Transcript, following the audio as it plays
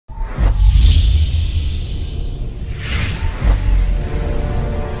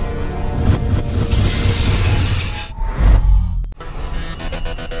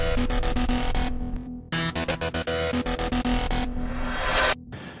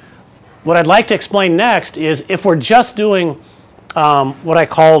what I'd like to explain next is if we're just doing what I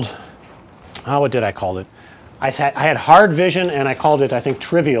called, what did I call it? I had hard vision, and I called it, I think,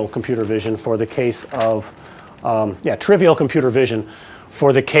 trivial computer vision for the case of, trivial computer vision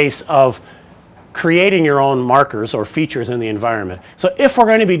for the case of creating your own markers or features in the environment. So if we're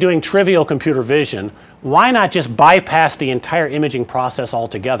going to be doing trivial computer vision, why not just bypass the entire imaging process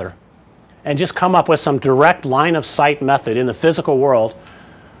altogether and just come up with some direct line of sight method in the physical world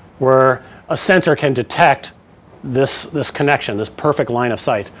where a sensor can detect this connection, this perfect line of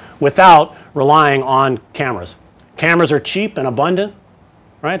sight, without relying on cameras. Cameras are cheap and abundant,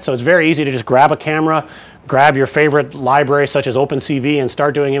 right? So it's very easy to just grab a camera, grab your favorite library such as OpenCV and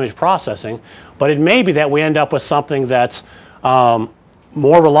start doing image processing. But it may be that we end up with something that's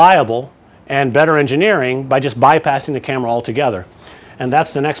more reliable and better engineering by just bypassing the camera altogether. And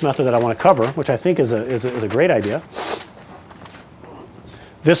that's the next method that I want to cover, which I think is a great idea.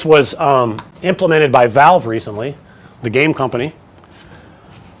 This was implemented by Valve recently, the game company,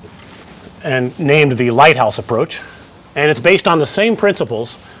 and named the Lighthouse approach. And it's based on the same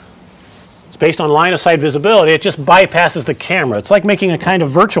principles. It's based on line of sight visibility. It just bypasses the camera. It's like making a kind of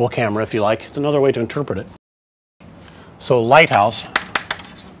virtual camera, if you like. It's another way to interpret it. So Lighthouse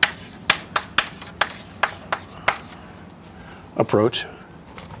approach.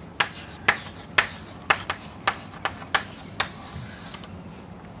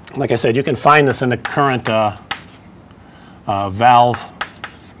 Like I said, you can find this in the current Valve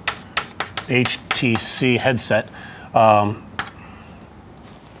HTC headset.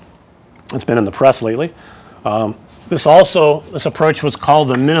 It's been in the press lately. This approach was called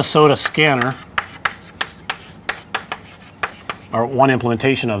the Minnesota scanner, or one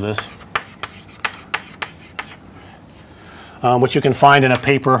implementation of this, which you can find in a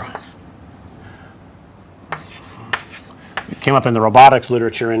paper. It came up in the robotics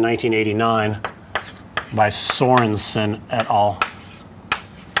literature in 1989 by Sorensen et al.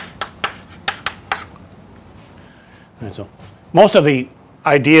 And so most of the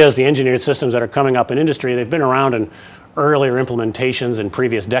ideas, the engineered systems that are coming up in industry, they've been around in earlier implementations in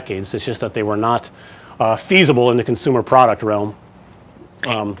previous decades. It's just that they were not feasible in the consumer product realm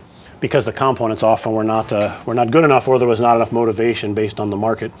because the components often were not good enough, or there was not enough motivation based on the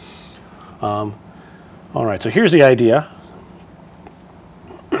market. All right, so here's the idea.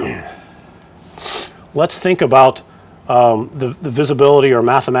 Let's think about the visibility or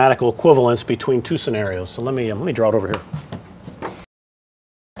mathematical equivalence between two scenarios. So let me draw it over here.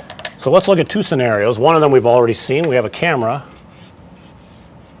 So let's look at two scenarios. One of them we've already seen. We have a camera,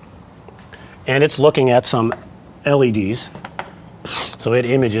 and it's looking at some LEDs. So it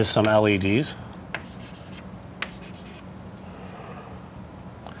images some LEDs.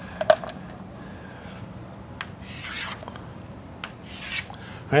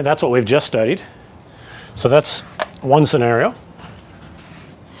 All right, that's what we've just studied. So that's one scenario. I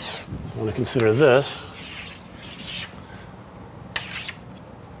want to consider this.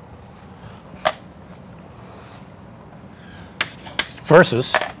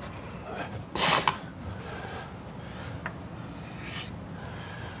 Versus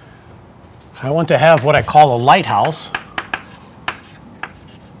I want to have what I call a lighthouse.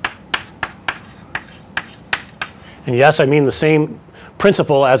 And yes, I mean the same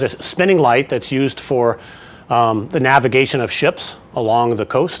principle as a spinning light that's used for the navigation of ships along the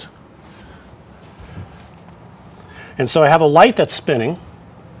coast. And so I have a light that's spinning.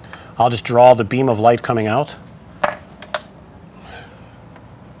 I'll just draw the beam of light coming out.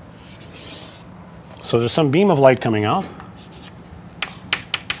 So there's some beam of light coming out.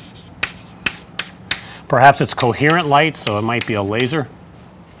 Perhaps it's coherent light, so it might be a laser.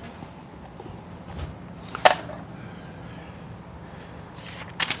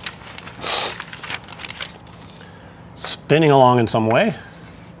 Spinning along in some way.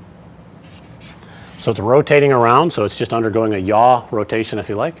 So it's rotating around, so it's just undergoing a yaw rotation, if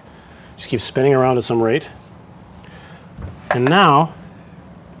you like. Just keep spinning around at some rate. And now,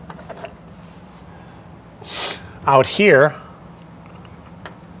 out here,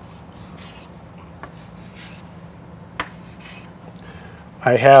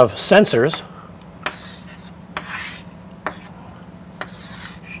 I have sensors.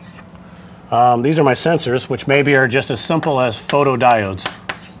 These are my sensors, which maybe are just as simple as photodiodes.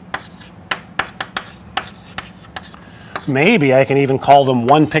 Maybe I can even call them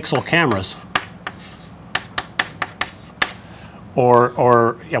 1-pixel cameras. Or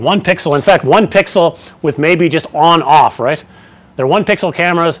 1 pixel. In fact, 1 pixel with maybe just on-off, right? They're 1-pixel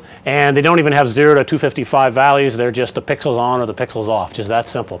cameras, and they don't even have 0 to 255 values. They're just the pixels on or the pixels off. Just that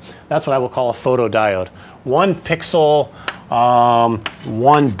simple. That's what I will call a photodiode. 1 pixel,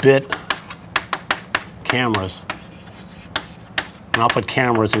 1 bit cameras. And I'll put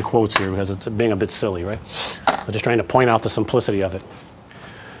cameras in quotes here because it's being a bit silly, right? I'm just trying to point out the simplicity of it.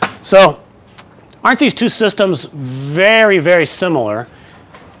 So aren't these two systems very, very similar?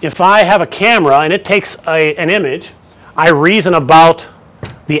 If I have a camera and it takes an image, I reason about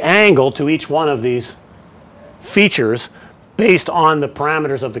the angle to each one of these features based on the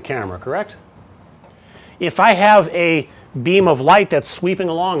parameters of the camera, correct? If I have a beam of light that's sweeping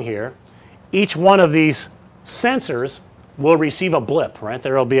along here, each one of these sensors will receive a blip, right?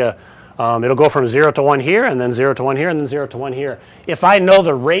 There will be a, it'll go from 0 to 1 here, and then 0 to 1 here, and then 0 to 1 here. If I know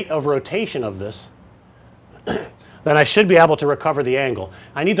the rate of rotation of this, then I should be able to recover the angle.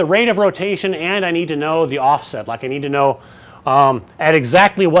 I need the rate of rotation, and I need to know the offset. Like I need to know at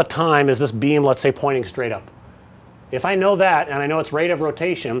exactly what time is this beam, let's say, pointing straight up. If I know that, and I know its rate of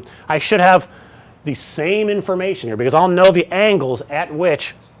rotation, I should have the same information here, because I'll know the angles at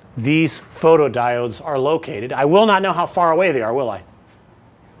which these photodiodes are located. I will not know how far away they are, will I?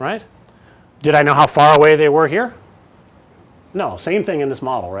 Right? Did I know how far away they were here? No, same thing in this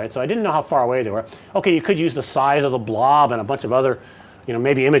model, right? So I didn't know how far away they were. Okay, you could use the size of the blob and a bunch of other,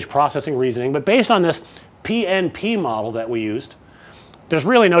 maybe image processing reasoning, but based on this PNP model that we used, there's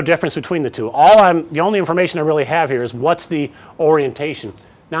really no difference between the two. The only information I really have here is what's the orientation.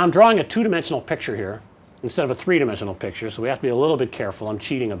 Now I'm drawing a two-dimensional picture here instead of a three-dimensional picture, so we have to be a little bit careful. I'm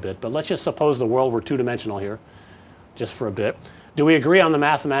cheating a bit, but let's just suppose the world were two-dimensional here, just for a bit. Do we agree on the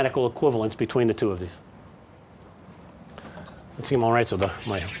mathematical equivalence between the two of these? It seemed all right, so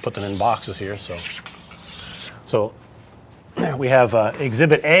I put them in boxes here. So we have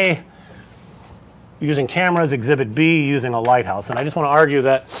Exhibit A using cameras, Exhibit B using a lighthouse. And I just want to argue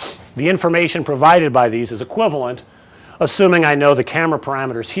that the information provided by these is equivalent, assuming I know the camera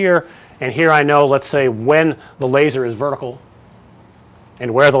parameters here, and here I know, let's say, when the laser is vertical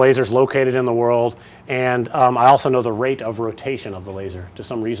and where the laser is located in the world, and I also know the rate of rotation of the laser to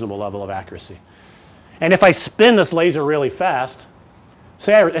some reasonable level of accuracy. And if I spin this laser really fast,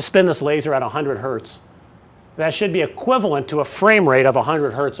 say I spin this laser at 100 hertz, that should be equivalent to a frame rate of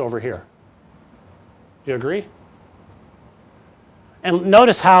 100 hertz over here. Do you agree? And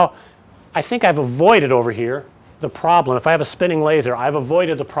notice how I think I've avoided over here the problem. If I have a spinning laser, I've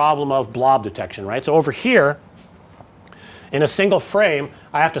avoided the problem of blob detection, right? So over here, in a single frame,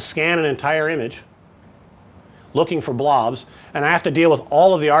 I have to scan an entire image looking for blobs, and I have to deal with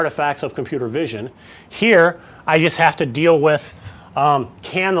all of the artifacts of computer vision. Here, I just have to deal with,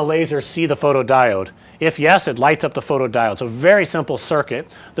 can the laser see the photodiode? If yes, it lights up the photodiode. It's a very simple circuit.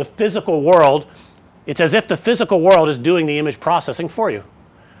 The physical world, it's as if the physical world is doing the image processing for you,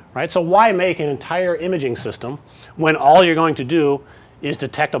 right? So why make an entire imaging system when all you're going to do is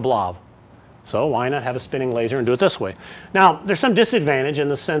detect a blob? So why not have a spinning laser and do it this way? Now, there's some disadvantage in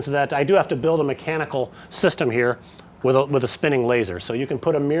the sense that I do have to build a mechanical system here with a spinning laser. So you can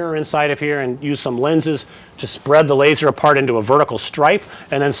put a mirror inside of here and use some lenses to spread the laser apart into a vertical stripe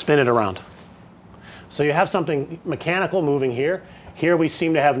and then spin it around. So you have something mechanical moving here. Here we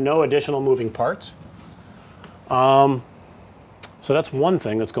seem to have no additional moving parts. So that's one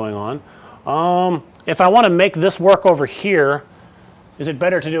thing that's going on. If I want to make this work over here, is it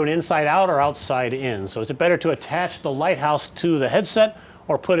better to do it inside out or outside in? So is it better to attach the lighthouse to the headset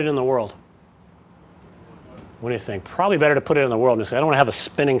or put it in the world? What do you think? Probably better to put it in the world. I don't want to have a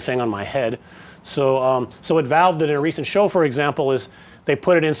spinning thing on my head. So what Valve did in a recent show, for example, is they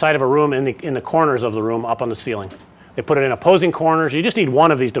put it inside of a room in the corners of the room up on the ceiling. They put it in opposing corners. You just need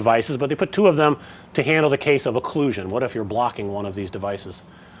one of these devices, but they put two of them to handle the case of occlusion. What if you're blocking one of these devices,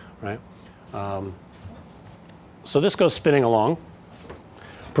 right? So this goes spinning along,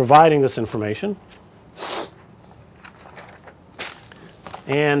 providing this information.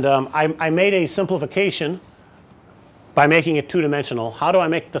 And I made a simplification by making it two-dimensional. How do I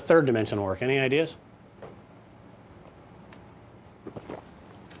make the third dimension work? Any ideas?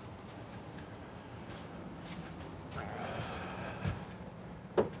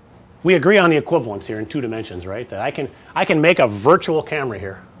 We agree on the equivalence here in 2 dimensions, right? That I can make a virtual camera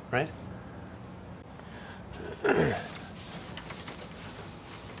here, right?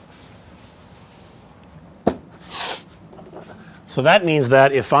 So that means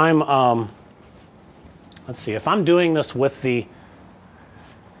that if I'm, let's see, if I'm doing this with the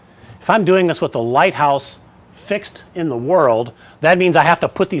lighthouse fixed in the world, that means I have to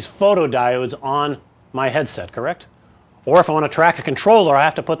put these photodiodes on my headset, correct? Or if I want to track a controller, I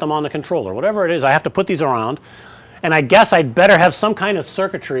have to put them on the controller. Whatever it is, I have to put these around. And I guess I'd better have some kind of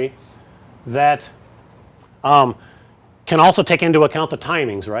circuitry that can also take into account the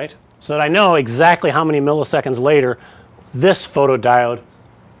timings, right? So that I know exactly how many milliseconds later this photodiode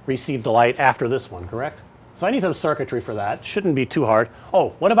received the light after this one, correct? So I need some circuitry for that. Shouldn't be too hard. Oh,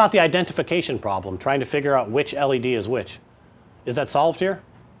 what about the identification problem, trying to figure out which LED is which? Is that solved here?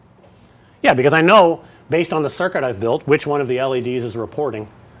 Yeah, because I know, based on the circuit I've built, which one of the LEDs is reporting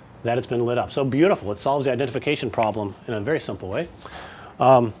that it's been lit up. So beautiful. It solves the identification problem in a very simple way.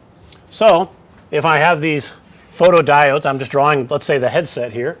 So if I have these photodiodes, I'm just drawing, let's say, the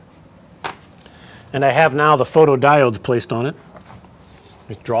headset here. And I have now the photodiodes placed on it.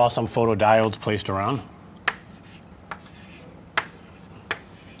 Just draw some photodiodes placed around.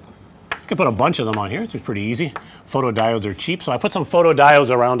 I could put a bunch of them on here. It's pretty easy. Photodiodes are cheap, so I put some photodiodes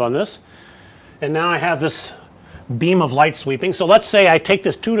around on this. And now I have this beam of light sweeping. So let's say I take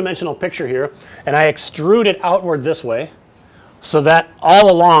this two-dimensional picture here and I extrude it outward this way so that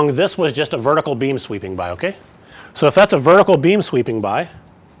all along this was just a vertical beam sweeping by, okay? So if that's a vertical beam sweeping by,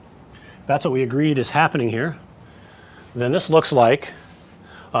 that's what we agreed is happening here, then this looks like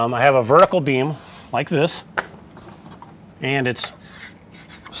I have a vertical beam like this, and it's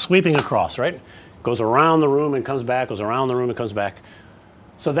sweeping across, right? Goes around the room and comes back, goes around the room and comes back.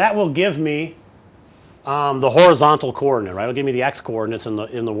 So that will give me the horizontal coordinate, right? It'll give me the x coordinates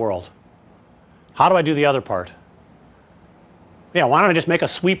in the world. How do I do the other part? Yeah, why don't I just make a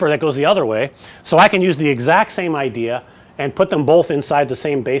sweeper that goes the other way, so I can use the exact same idea and put them both inside the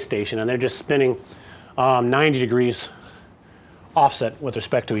same base station, and they're just spinning 90 degrees offset with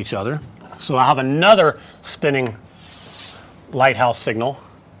respect to each other. So I'll have another spinning lighthouse signal.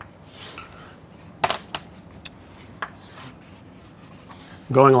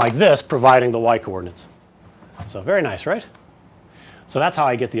 Going like this, providing the y coordinates. So very nice, right? So that's how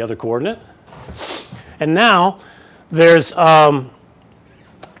I get the other coordinate. And now there's another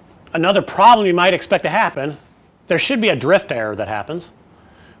problem you might expect to happen. There should be a drift error that happens,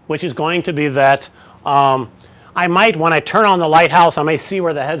 which is going to be that I might, when I turn on the lighthouse, I may see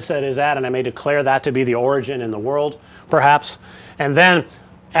where the headset is at, and I may declare that to be the origin in the world, perhaps. And then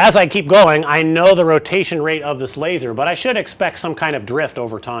as I keep going, I know the rotation rate of this laser, but I should expect some kind of drift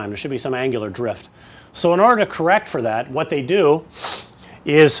over time. There should be some angular drift. So in order to correct for that, what they do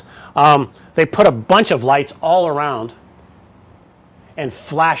is they put a bunch of lights all around and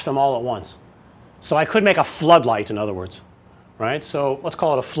flash them all at once. So I could make a floodlight, in other words, right? So let's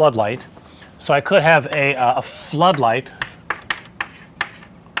call it a floodlight. So I could have a floodlight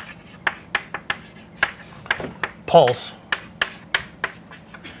pulse,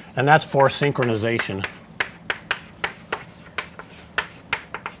 and that's for synchronization.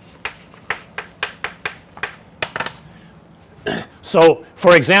 So,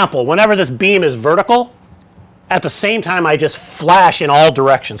 for example, whenever this beam is vertical, at the same time I just flash in all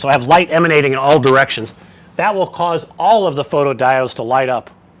directions. So I have light emanating in all directions. That will cause all of the photodiodes to light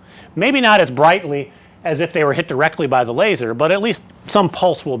up. Maybe not as brightly as if they were hit directly by the laser, but at least some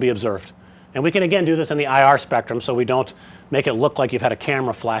pulse will be observed. And we can again do this in the IR spectrum, so we don't make it look like you've had a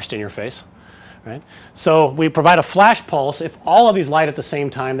camera flashed in your face. Right? So we provide a flash pulse. If all of these light at the same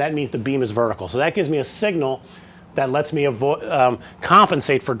time, that means the beam is vertical. So that gives me a signal that lets me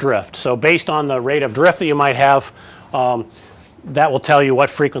compensate for drift. So based on the rate of drift that you might have, that will tell you what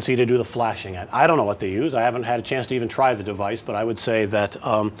frequency to do the flashing at. I don't know what they use. I haven't had a chance to even try the device, but I would say that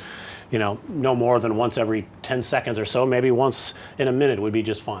you know, no more than once every 10 seconds or so, maybe once in a minute would be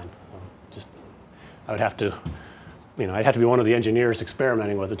just fine. I would have to, you know, I'd have to be one of the engineers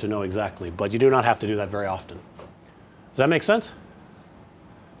experimenting with it to know exactly, but you do not have to do that very often. Does that make sense?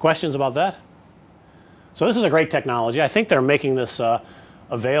 Questions about that? So this is a great technology. I think they're making this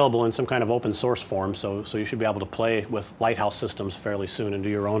available in some kind of open source form, so you should be able to play with Lighthouse systems fairly soon and do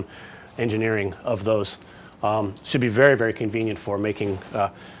your own engineering of those. Should be very, very convenient for making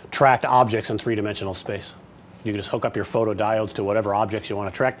tracked objects in three-dimensional space. You can just hook up your photodiodes to whatever objects you want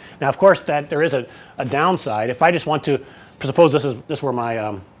to track. Now, of course, that there is a downside. If I just want to, suppose this were my,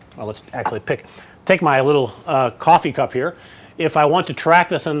 well, let's actually take my little coffee cup here. If I want to track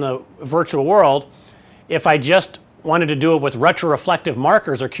this in the virtual world, if I just wanted to do it with retroreflective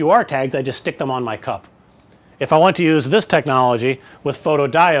markers or QR tags, I just stick them on my cup. If I want to use this technology with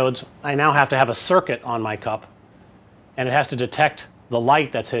photodiodes, I now have to have a circuit on my cup, and it has to detect the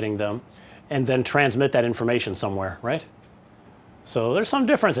light that's hitting them and then transmit that information somewhere, right? So there's some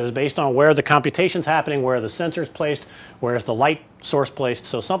differences based on where the computation's happening, where the sensor's placed, where's the light source placed,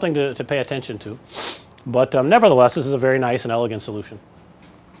 so something to pay attention to. But nevertheless, this is a very nice and elegant solution.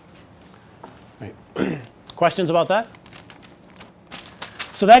 Right. Questions about that?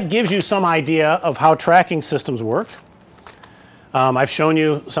 So that gives you some idea of how tracking systems work. I've shown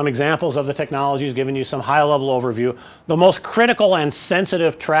you some examples of the technologies, given you some high-level overview. The most critical and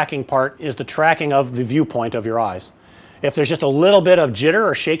sensitive tracking part is the tracking of the viewpoint of your eyes. If there's just a little bit of jitter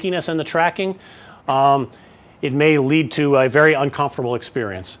or shakiness in the tracking, it may lead to a very uncomfortable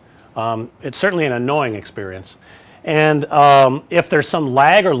experience. It's certainly an annoying experience. And if there's some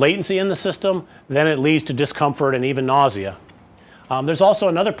lag or latency in the system, then it leads to discomfort and even nausea. There's also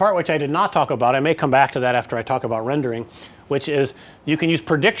another part which I did not talk about. I may come back to that after I talk about rendering, which is you can use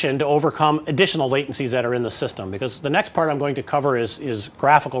prediction to overcome additional latencies that are in the system. Because the next part I'm going to cover is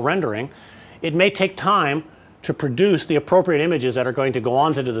graphical rendering. It may take time to produce the appropriate images that are going to go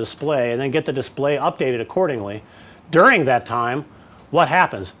onto the display and then get the display updated accordingly. During that time, what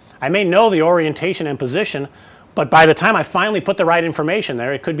happens? I may know the orientation and position, but by the time I finally put the right information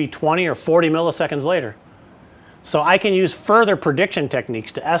there, it could be 20 or 40 milliseconds later. So I can use further prediction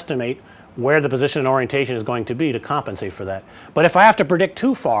techniques to estimate where the position and orientation is going to be to compensate for that. But if I have to predict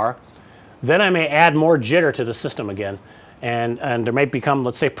too far, then I may add more jitter to the system again, and there may become,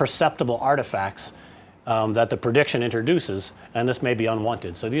 let's say, perceptible artifacts that the prediction introduces, and this may be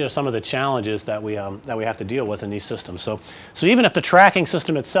unwanted. So these are some of the challenges that we have to deal with in these systems. So even if the tracking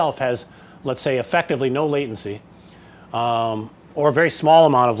system itself has, let's say, effectively no latency, or a very small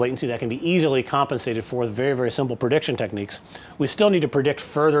amount of latency that can be easily compensated for with very, very simple prediction techniques, we still need to predict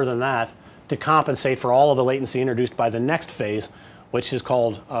further than that to compensate for all of the latency introduced by the next phase, which is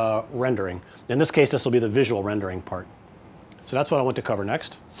called rendering. In this case, this will be the visual rendering part. So that's what I want to cover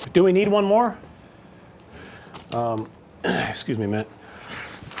next. Do we need one more? Excuse me a minute.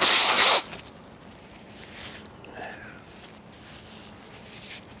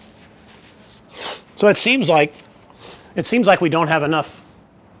 So it seems like we don't have enough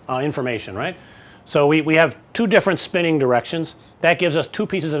information, right? So we have two different spinning directions. That gives us two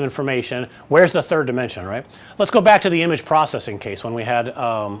pieces of information. Where's the third dimension, right? Let's go back to the image processing case when we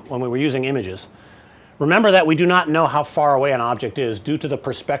were using images. Remember that we do not know how far away an object is due to the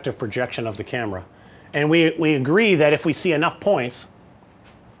perspective projection of the camera. And we agree that if we see enough points,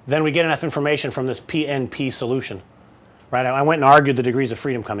 then we get enough information from this PNP solution, right? I went and argued the degrees of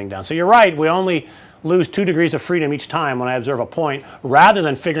freedom coming down. So you're right, we only lose 2 degrees of freedom each time when I observe a point, rather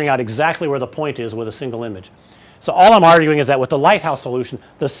than figuring out exactly where the point is with a single image. So all I'm arguing is that with the Lighthouse solution,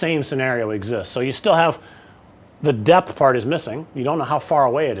 the same scenario exists. So you still have the depth part is missing. You don't know how far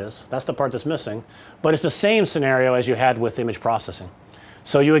away it is. That's the part that's missing. But it's the same scenario as you had with image processing.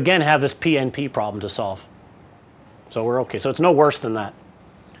 So you again have this PNP problem to solve. So we're okay. So it's no worse than that.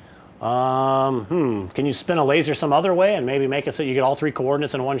 Can you spin a laser some other way and maybe make it so you get all 3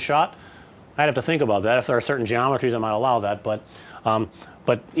 coordinates in one shot? I'd have to think about that. If there are certain geometries, I might allow that. But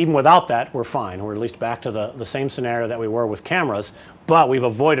even without that, we're fine. We're at least back to the same scenario that we were with cameras, but we've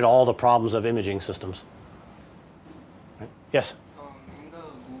avoided all the problems of imaging systems. Right? Yes? In the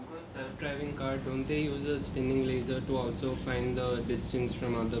Google self-driving car, don't they use a spinning laser to also find the distance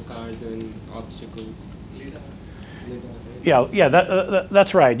from other cars and obstacles? LiDAR, right? Yeah,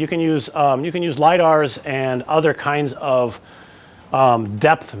 that's right. You can use LiDARs and other kinds of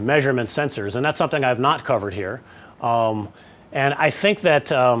depth measurement sensors, and that's something I've not covered here. And I think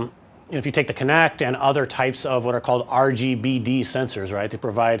that if you take the Kinect and other types of what are called RGBD sensors, right, they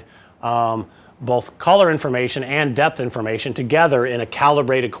provide both color information and depth information together in a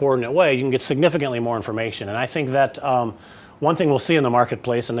calibrated coordinate way, you can get significantly more information. And I think that one thing we'll see in the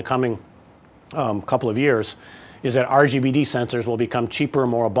marketplace in the coming couple of years is that RGBD sensors will become cheaper and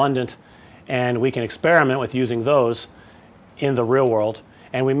more abundant, and we can experiment with using those in the real world.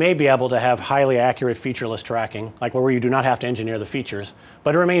 And we may be able to have highly accurate featureless tracking, like where you do not have to engineer the features.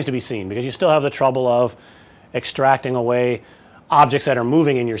 But it remains to be seen, because you still have the trouble of extracting away objects that are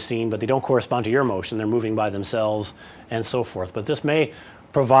moving in your scene, but they don't correspond to your motion. They're moving by themselves and so forth. But this may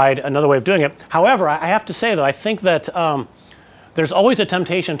provide another way of doing it. However, I have to say, though, I think that there's always a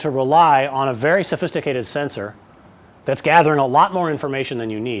temptation to rely on a very sophisticated sensor that's gathering a lot more information than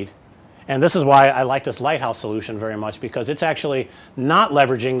you need. And this is why I like this Lighthouse solution very much, because it's actually not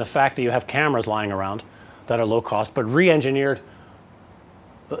leveraging the fact that you have cameras lying around that are low cost, but re-engineered,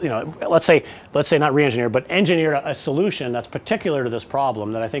 you know, let's say not re-engineered, but engineered a solution that's particular to this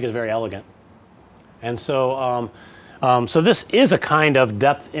problem that I think is very elegant. And so, so this is a kind of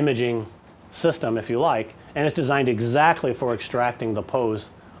depth imaging system, if you like, and it's designed exactly for extracting the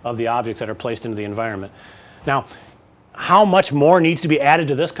pose of the objects that are placed into the environment. Now, how much more needs to be added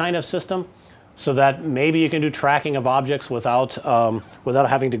to this kind of system so that maybe you can do tracking of objects without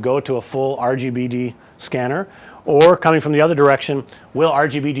having to go to a full RGBD scanner? Or coming from the other direction, will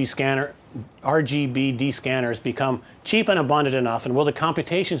RGBD scanners become cheap and abundant enough, and will the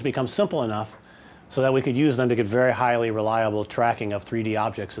computations become simple enough so that we could use them to get very highly reliable tracking of 3D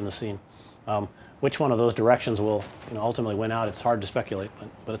objects in the scene? Which one of those directions will ultimately win out? It's hard to speculate,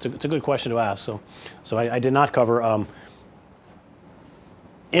 but it's a good question to ask. So I did not cover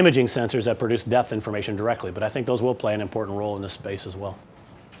imaging sensors that produce depth information directly. But I think those will play an important role in this space as well.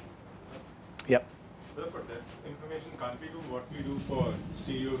 Yep. So for depth information, can't we do what we do for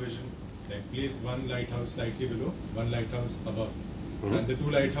stereo vision? Like place one lighthouse slightly below, one lighthouse above. Mm-hmm. And the two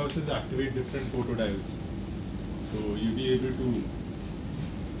lighthouses activate different photodiodes. So you'll be able to,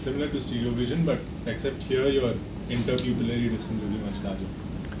 similar to stereo vision, but except here your interpupillary distance will be much larger.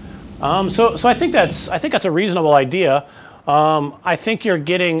 So I think that's a reasonable idea. I think you're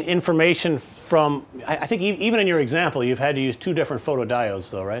getting information from, I think even in your example, you've had to use two different photodiodes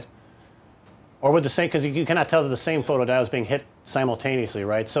though, right? Or with the same, because you cannot tell that the same photodiode is being hit simultaneously,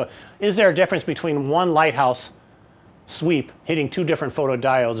 right? So is there a difference between one lighthouse sweep hitting two different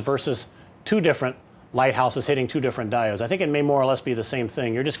photodiodes versus two different lighthouses hitting two different diodes? I think it may more or less be the same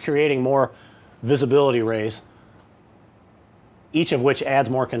thing. You're just creating more visibility rays, each of which adds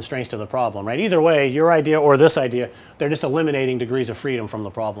more constraints to the problem, right? Either way, your idea or this idea, they're just eliminating degrees of freedom from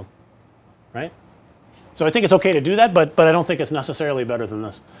the problem, right? So I think it's okay to do that, but I don't think it's necessarily better than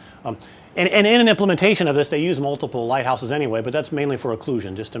this. And in an implementation of this, they use multiple lighthouses anyway, but that's mainly for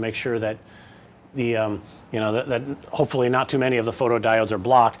occlusion, just to make sure that the, that hopefully not too many of the photodiodes are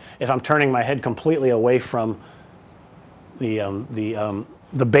blocked. If I'm turning my head completely away from the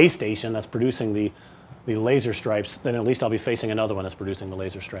base station that's producing the laser stripes, then at least I'll be facing another one that's producing the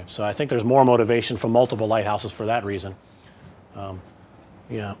laser stripes. So I think there's more motivation for multiple lighthouses for that reason.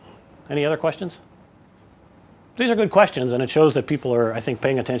 Yeah. Any other questions? These are good questions, and it shows that people are, I think,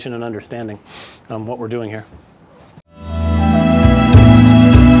 paying attention and understanding what we're doing here.